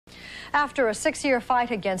After a 6-year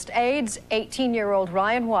fight against AIDS, 18-year-old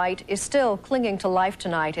Ryan White is still clinging to life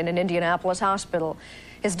tonight in an Indianapolis hospital.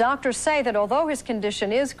 His doctors say that although his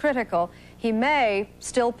condition is critical, he may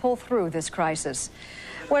still pull through this crisis.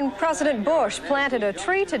 When President Bush planted a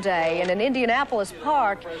tree today in an Indianapolis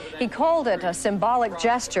park, he called it a symbolic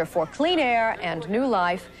gesture for clean air and new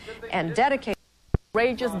life and dedicated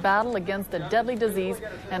courageous battle against a deadly disease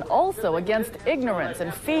and also against ignorance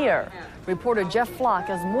and fear. Reporter Jeff Flock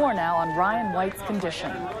has more now on Ryan White's condition.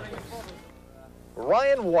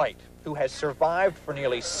 Ryan White, who has survived for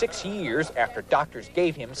nearly 6 years after doctors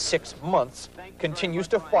gave him 6 months, continues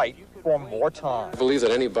to fight for more time. I believe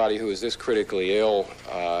that anybody who is this critically ill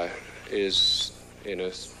is in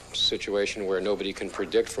a situation where nobody can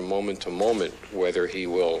predict from moment to moment whether he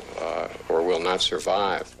will or will not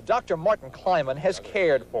survive. Dr. Martin Kleiman has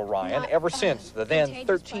cared for Ryan ever since the then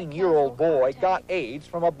 13-year-old boy got AIDS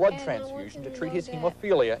from a blood transfusion to treat his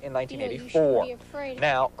hemophilia in 1984.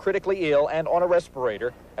 Now critically ill and on a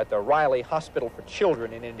respirator at the Riley Hospital for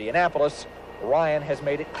Children in Indianapolis, Ryan has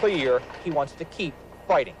made it clear he wants to keep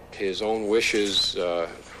fighting. His own wishes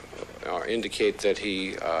indicate that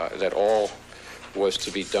that all was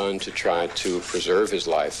to be done to try to preserve his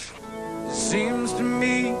life. Seems to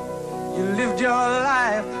me you lived your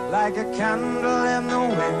life like a candle in the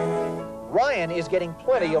wind. Ryan is getting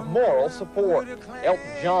plenty of moral support. Elton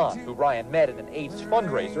John, who Ryan met at an AIDS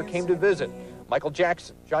fundraiser, came to visit. Michael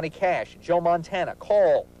Jackson, Johnny Cash, Joe Montana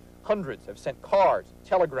called. Hundreds have sent cards,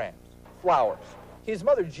 telegrams, flowers. His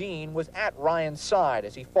mother, Jean, was at Ryan's side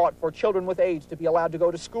as he fought for children with AIDS to be allowed to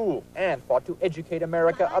go to school and fought to educate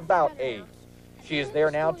America about AIDS. She is there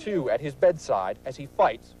now, too, at his bedside as he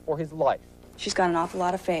fights for his life. She's got an awful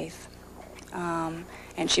lot of faith, and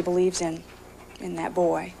she believes in that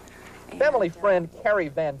boy. Family friend Carrie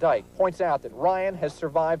Van Dyke points out that Ryan has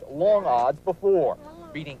survived long odds before,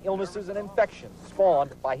 beating illnesses and infections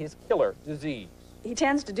spawned by his killer disease. He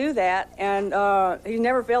tends to do that, and he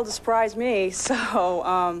never failed to surprise me, so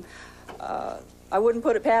I wouldn't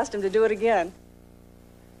put it past him to do it again.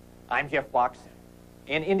 I'm Jeff Fox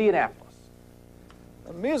in Indianapolis.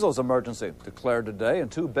 A measles emergency declared today in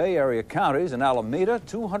 2 Bay Area counties. In Alameda,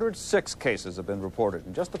 206 cases have been reported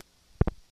in just